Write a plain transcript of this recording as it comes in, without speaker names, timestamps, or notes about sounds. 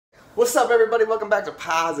What's up, everybody? Welcome back to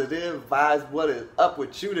Positive Vibes. What is up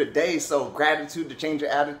with you today? So, gratitude to change your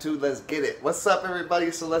attitude. Let's get it. What's up, everybody?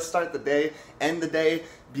 So, let's start the day, end the day,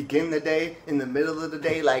 begin the day, in the middle of the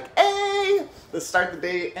day. Like, hey! Let's start the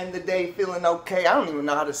day, end the day, feeling okay. I don't even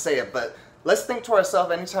know how to say it, but let's think to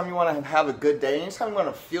ourselves anytime you want to have a good day, anytime you want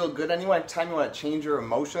to feel good, anytime you want to change your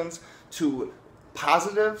emotions to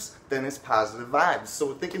positives, then it's positive vibes. So,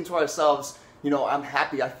 we're thinking to ourselves, you know, I'm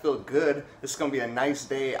happy, I feel good, it's going to be a nice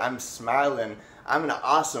day, I'm smiling, I'm in an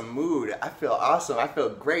awesome mood, I feel awesome, I feel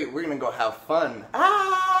great, we're going to go have fun.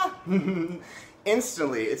 Ah!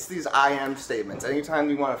 Instantly, it's these I am statements.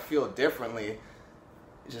 Anytime you want to feel differently,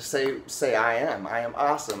 just say I am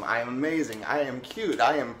awesome, I am amazing, I am cute,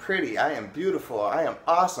 I am pretty, I am beautiful, I am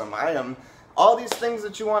awesome, I am all these things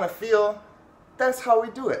that you want to feel. That's how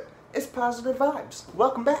we do it. It's positive vibes.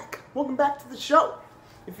 Welcome back to the show.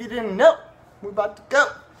 If you didn't know, we're about to go.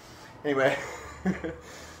 Anyway,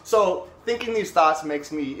 so thinking these thoughts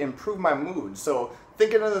makes me improve my mood. So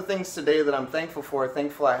thinking of the things today that I'm thankful for.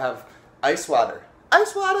 Thankful I have ice water.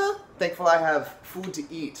 Thankful I have food to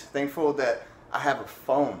eat. Thankful that I have a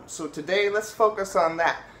phone. So today, let's focus on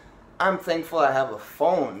that. I'm thankful I have a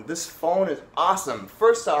phone. This phone is awesome.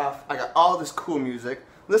 First off, I got all this cool music.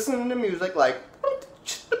 Listening to music like,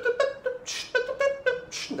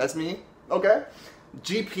 that's me, okay?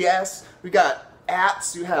 GPS, we got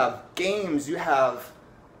apps, you have games, you have,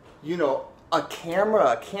 you know, a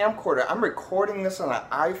camera, a camcorder. I'm recording this on an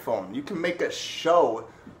iPhone. You can make a show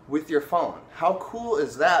with your phone. How cool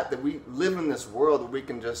is that we live in this world where we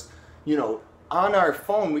can just, you know, on our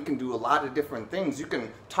phone we can do a lot of different things. You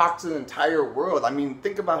can talk to the entire world. I mean,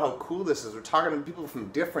 think about how cool this is. We're talking to people from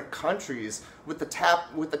different countries with a tap.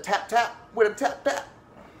 What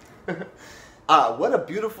a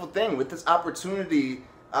beautiful thing with this opportunity.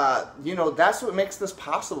 You know, that's what makes this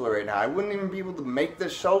possible right now. I wouldn't even be able to make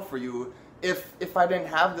this show for you if I didn't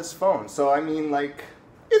have this phone. So I mean, like,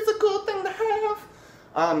 it's a cool thing to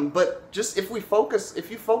have. But just if you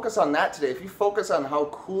focus on that today, if you focus on how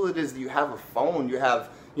cool it is that you have a phone, you have,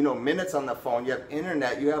 you know, minutes on the phone, you have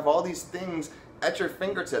internet, you have all these things at your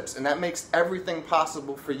fingertips, and that makes everything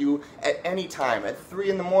possible for you at any time. At 3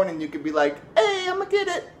 in the morning, you could be like, hey, I'm gonna get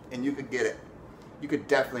it, and you could get it. You could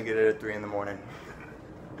definitely get it at 3 in the morning.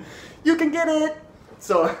 You can get it.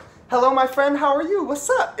 So, hello, my friend. How are you? What's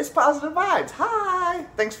up? It's Positive Vibes. Hi.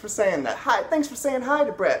 Thanks for saying that. Hi. Thanks for saying hi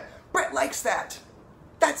to Brett. Brett likes that.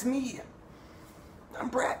 That's me. I'm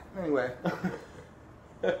Brett. Anyway.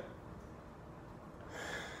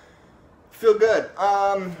 Feel good.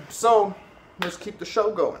 So, let's keep the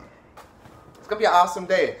show going. It's going to be an awesome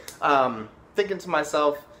day. Thinking to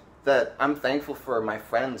myself that I'm thankful for my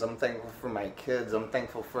friends, I'm thankful for my kids, I'm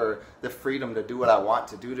thankful for the freedom to do what I want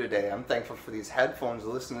to do today. I'm thankful for these headphones to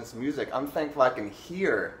listen to this music. I'm thankful I can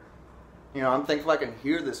hear. You know, I'm thankful I can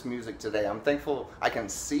hear this music today. I'm thankful I can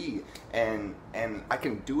see and I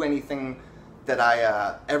can do anything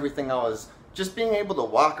that everything I was, just being able to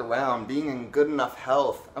walk around, being in good enough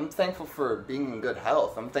health. I'm thankful for being in good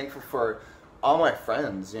health. I'm thankful for all my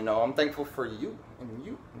friends, you know. I'm thankful for you and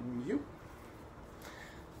you and you.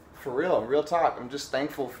 For real talk, I'm just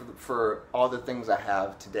thankful for all the things I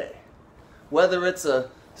have today. Whether it's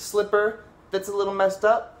a slipper that's a little messed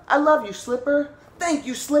up, I love you, slipper. Thank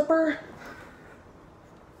you, slipper.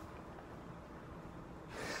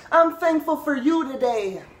 I'm thankful for you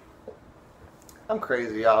today. I'm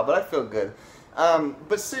crazy, y'all, but I feel good.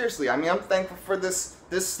 But seriously, I mean, I'm thankful for this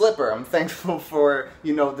slipper. I'm thankful for,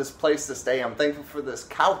 you know, this place to stay. I'm thankful for this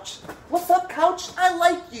couch. What's up, couch? I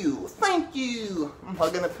like you. Thank you. I'm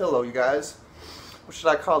hugging a pillow, you guys. What should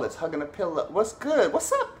I call this? Hugging a pillow. What's good?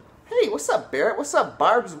 What's up? Hey, what's up, Barrett? What's up,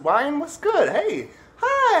 Barb's Wine? What's good? Hey,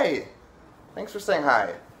 hi. Thanks for saying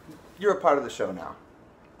hi. You're a part of the show now.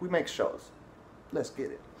 We make shows. Let's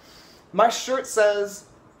get it. My shirt says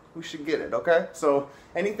we should get it, okay? So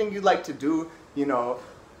anything you'd like to do, you know,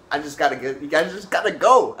 I just gotta get, you guys just gotta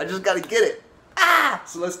go. I just gotta get it. Ah!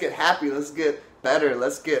 So let's get happy, let's get better,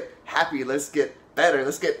 let's get happy, let's get better,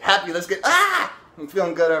 let's get happy, let's get, ah! I'm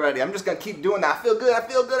feeling good already. I'm just gonna keep doing that. I feel good, I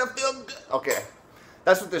feel good, I feel good. Okay,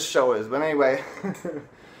 that's what this show is. But anyway,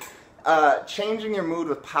 changing your mood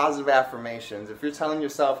with positive affirmations. If you're telling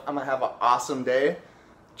yourself, I'm gonna have an awesome day,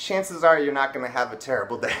 chances are you're not gonna have a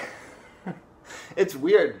terrible day. It's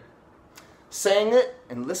weird. Saying it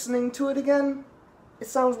and listening to it again, it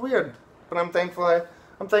sounds weird, but I'm thankful I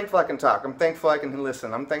can talk. I'm thankful I can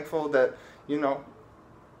listen. I'm thankful that, you know,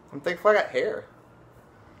 I'm thankful I got hair.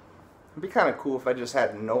 It'd be kind of cool if I just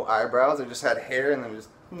had no eyebrows. I just had hair and then just,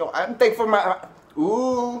 no, I'm thankful for my,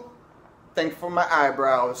 thankful for my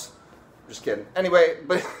eyebrows. Just kidding. Anyway,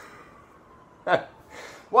 but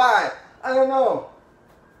Why? I don't know.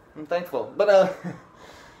 I'm thankful. But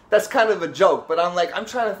that's kind of a joke. But I'm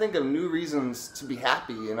trying to think of new reasons to be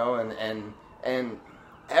happy, you know, and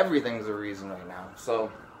everything's a reason right now.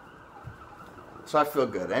 So I feel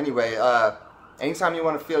good. Anyway, anytime you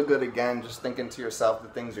want to feel good again, just thinking to yourself the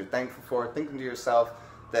things you're thankful for, thinking to yourself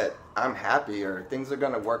that I'm happy, or things are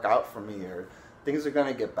going to work out for me, or things are going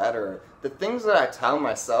to get better. The things that I tell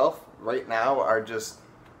myself right now are just,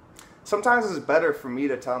 sometimes it's better for me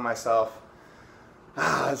to tell myself,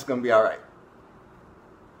 it's going to be all right.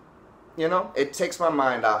 You know, it takes my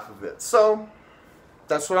mind off of it. So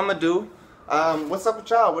that's what I'm going to do. What's up with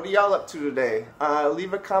y'all? What are y'all up to today?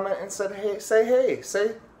 Leave a comment and say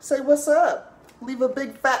what's up. Leave a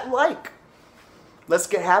big fat like. Let's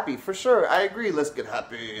get happy, for sure. I agree, let's get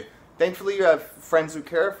happy. Thankfully you have friends who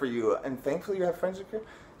care for you, and thankfully you have friends who care.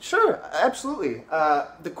 Sure, absolutely.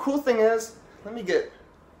 The cool thing is, let me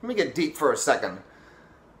get deep for a second.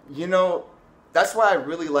 You know, that's what I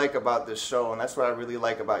really like about this show, and that's what I really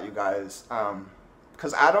like about you guys.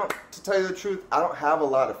 Because to tell you the truth, I don't have a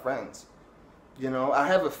lot of friends. You know, I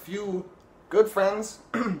have a few good friends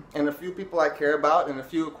and a few people I care about and a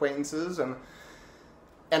few acquaintances, and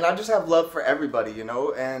I just have love for everybody, you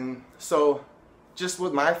know. And so just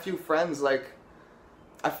with my few friends, like,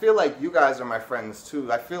 I feel like you guys are my friends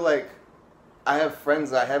too. I feel like I have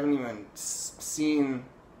friends that I haven't even seen.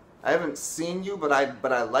 I haven't seen you, but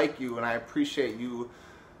I like you, and I appreciate you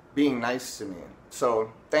being nice to me.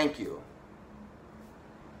 So thank you.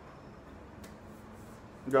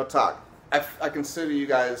 Real talk. I consider you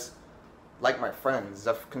guys like my friends.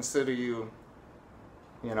 I consider you,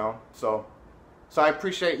 you know, so I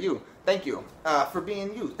appreciate you. Thank you for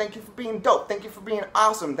being you. Thank you for being dope. Thank you for being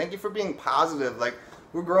awesome. Thank you for being positive. Like,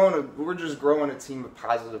 we're just growing a team of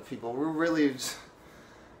positive people. We're really just,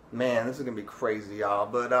 man, this is gonna be crazy, y'all.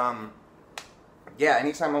 But yeah,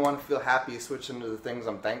 anytime I want to feel happy, switch into the things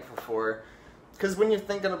I'm thankful for. Because when you're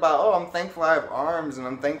thinking about, oh, I'm thankful I have arms, and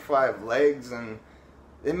I'm thankful I have legs, and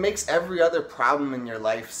it makes every other problem in your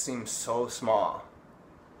life seem so small.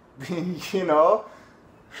 You know?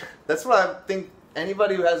 That's what I think.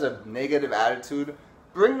 Anybody who has a negative attitude,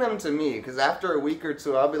 bring them to me, because after a week or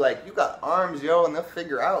two, I'll be like, you got arms, yo, and they'll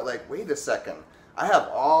figure out, like, wait a second. I have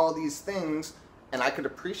all these things, and I could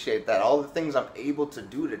appreciate that. All the things I'm able to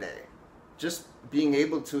do today. Just being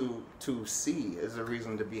able to see is a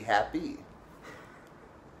reason to be happy.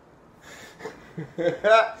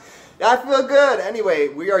 I feel good. Anyway,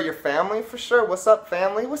 we are your family for sure. What's up,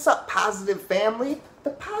 family? What's up, positive family? The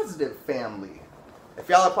positive family. If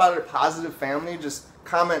y'all are part of the positive family, just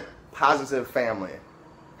comment positive family.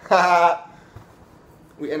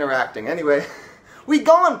 We interacting. Anyway, we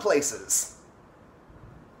going places.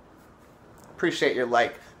 Appreciate your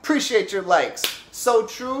like. Appreciate your likes. So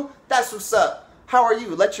true. That's what's up. How are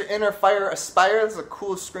you? Let your inner fire aspire. That's a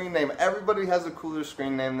cool screen name. Everybody has a cooler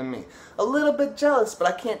screen name than me. A little bit jealous, but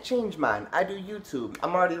I can't change mine. I do YouTube.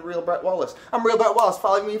 I'm already Real Brett Wallace. I'm Real Brett Wallace.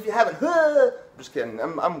 Follow me if you haven't. Just kidding.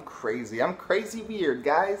 I'm crazy. I'm crazy weird,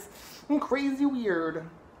 guys. I'm crazy weird.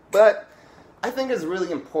 But I think it's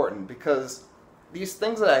really important, because these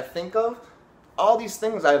things that I think of, all these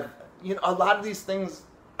things a lot of these things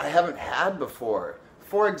I haven't had before.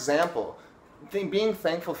 For example, being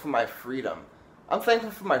thankful for my freedom. I'm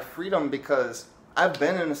thankful for my freedom because I've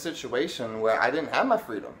been in a situation where I didn't have my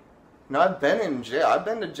freedom. You know, I've been in jail. I've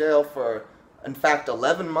been to jail for, in fact,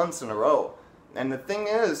 11 months in a row. And the thing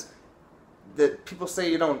is that people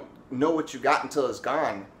say you don't know what you got until it's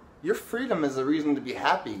gone. Your freedom is a reason to be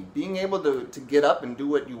happy. Being able to get up and do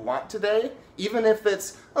what you want today, even if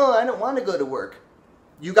it's, oh, I don't want to go to work.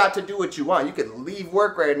 You got to do what you want. You could leave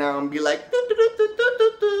work right now and be like,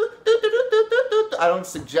 I don't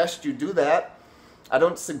suggest you do that. I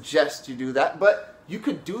don't suggest you do that, but you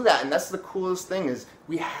could do that, and that's the coolest thing, is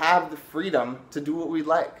we have the freedom to do what we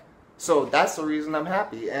like. So that's the reason I'm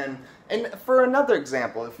happy. And for another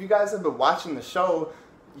example, if you guys have been watching the show,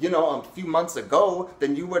 you know, a few months ago,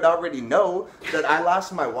 then you would already know that I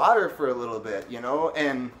lost my water for a little bit, you know.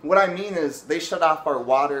 And what I mean is they shut off our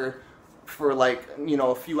water for, like, you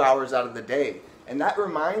know, a few hours out of the day. And that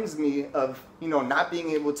reminds me of, you know, not being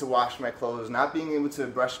able to wash my clothes, not being able to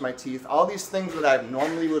brush my teeth, all these things that I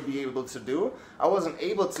normally would be able to do, I wasn't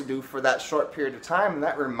able to do for that short period of time. And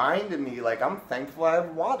that reminded me, like, I'm thankful I have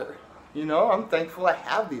water. You know, I'm thankful I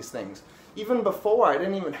have these things. Even before, I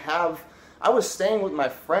didn't even have, I was staying with my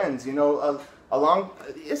friends, you know,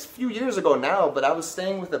 it's a few years ago now, but I was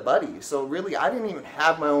staying with a buddy. So really, I didn't even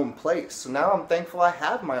have my own place. So now I'm thankful I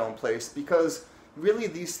have my own place, because really,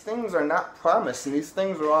 these things are not promised, and these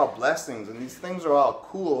things are all blessings, and these things are all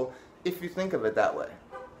cool if you think of it that way.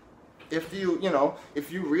 if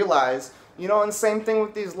you realize, and same thing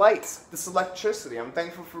with these lights, this electricity. I'm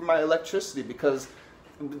thankful for my electricity because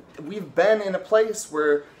we've been in a place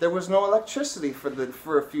where there was no electricity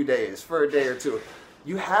for a few days, for a day or two.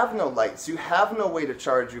 You have no lights, you have no way to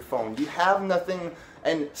charge your phone, you have nothing,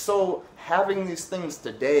 and so having these things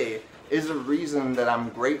today is a reason that I'm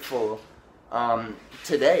grateful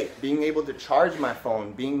today, being able to charge my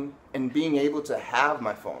phone, being able to have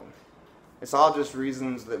my phone. It's all just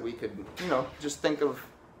reasons that we could, just think of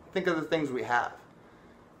the things we have.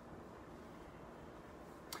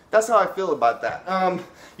 That's how I feel about that.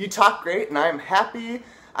 You talk great, and I'm happy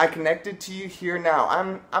I connected to you here now.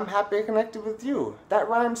 I'm happy I connected with you. That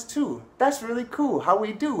rhymes too. That's really cool. How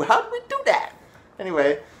we do? How do we do that?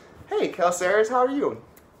 Anyway, hey, Kelsaris, how are you?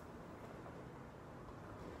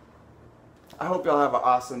 I hope y'all have an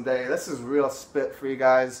awesome day. This is real spit for you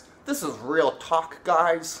guys. This is real talk,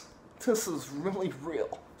 guys. This is really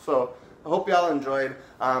real. So I hope y'all enjoyed.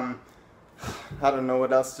 I don't know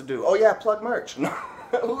what else to do. Oh yeah, plug merch.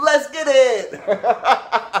 Let's get it.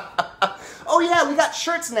 Oh yeah, we got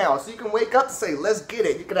shirts now, so you can wake up and say, let's get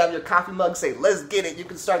it. You can have your coffee mug say, let's get it. You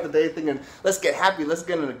can start the day thinking, let's get happy, let's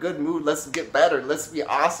get in a good mood, let's get better, let's be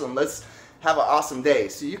awesome, let's have an awesome day.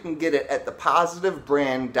 So you can get it at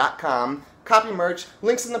thepositivebrand.com. Copy merch,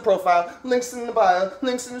 links in the profile, links in the bio,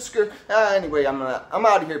 links in the script. Anyway, I'm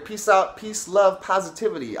out of here. Peace out, peace, love,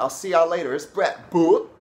 positivity. I'll see y'all later. It's Brett. Boop.